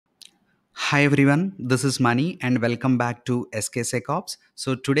Hi everyone, this is Mani and welcome back to SKSecOps.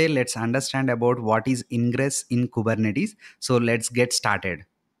 So today let's understand about what is Ingress in Kubernetes. So let's get started.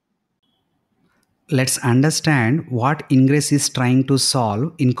 Let's understand what Ingress is trying to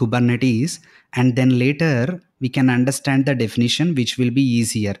solve in Kubernetes, and then later we can understand the definition, which will be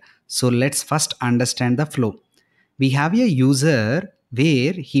easier. So let's first understand the flow. We have a user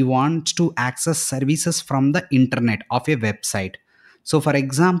where he wants to access services from the internet of a website. So for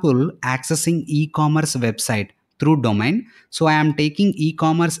example, accessing e-commerce website through domain. So I am taking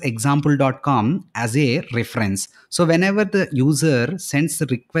ecommerceexample.com as a reference. So whenever the user sends a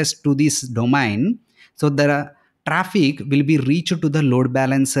request to this domain, so the traffic will be reached to the load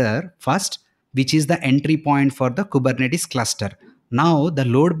balancer first, which is the entry point for the Kubernetes cluster. Now the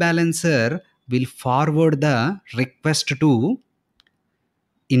load balancer will forward the request to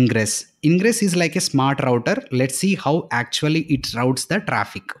Ingress. Ingress is like a smart router. Let's see how actually it routes the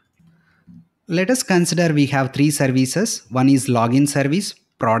traffic. Let us consider we have three services. One is login service,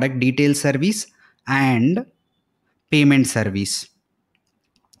 product detail service, and payment service.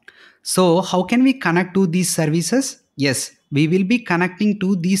 So how can we connect to these services? Yes, we will be connecting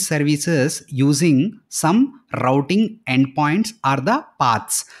to these services using some routing endpoints or the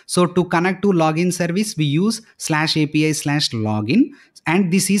paths. So to connect to login service, we use /API/login,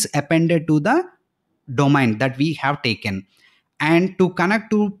 and this is appended to the domain that we have taken. And to connect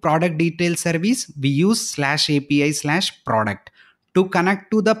to product detail service, we use /API/product. To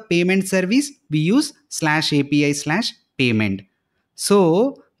connect to the payment service, we use /API/payment.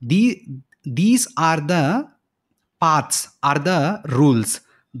 So these are the paths, are the rules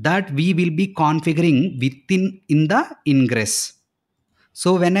that we will be configuring within in the Ingress.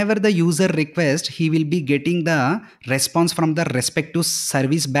 So whenever the user requests, he will be getting the response from the respective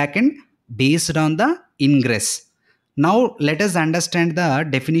service backend based on the Ingress. Now let us understand the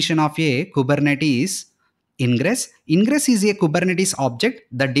definition of a Kubernetes Ingress. Ingress is a Kubernetes object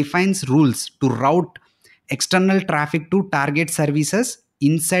that defines rules to route external traffic to target services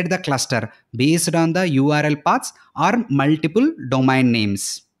inside the cluster based on the URL paths or multiple domain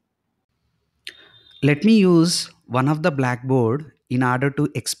names. Let me use one of the Blackboard in order to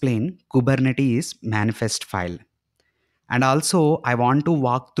explain Kubernetes manifest file. And also I want to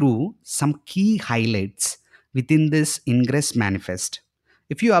walk through some key highlights within this Ingress manifest.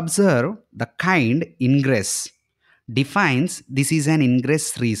 If you observe, the kind Ingress defines this is an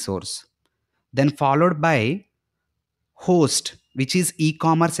Ingress resource, then followed by host, which is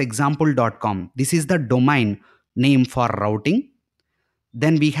ecommerceexample.com. This is the domain name for routing.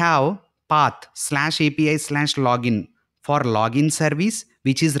 Then we have path /API/login for login service,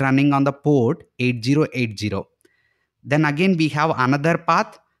 which is running on the port 8080. Then again we have another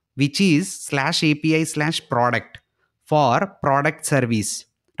path, which is /API/product for product service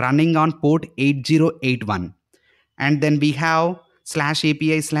running on port 8081. And then we have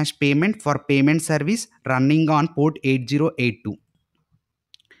 /API/payment for payment service running on port 8082.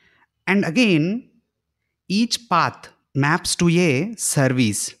 And again, each path maps to a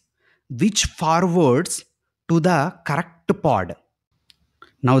service which forwards to the correct pod.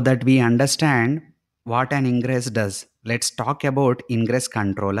 Now that we understand what an ingress does, let's talk about Ingress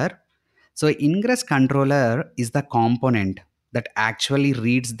Controller. So Ingress Controller is the component that actually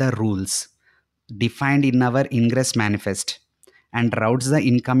reads the rules defined in our Ingress manifest and routes the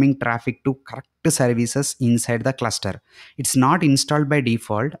incoming traffic to correct services inside the cluster. It's not installed by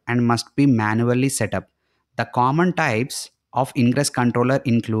default and must be manually set up. The common types of Ingress Controller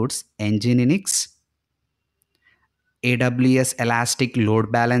includes NGINX, AWS Elastic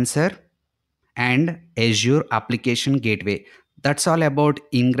Load Balancer, and Azure Application Gateway. That's all about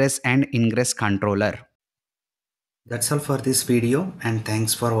Ingress and Ingress Controller. That's all for this video, and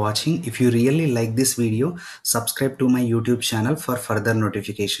thanks for watching. If you really like this video, subscribe to my YouTube channel for further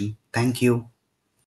notification. Thank you.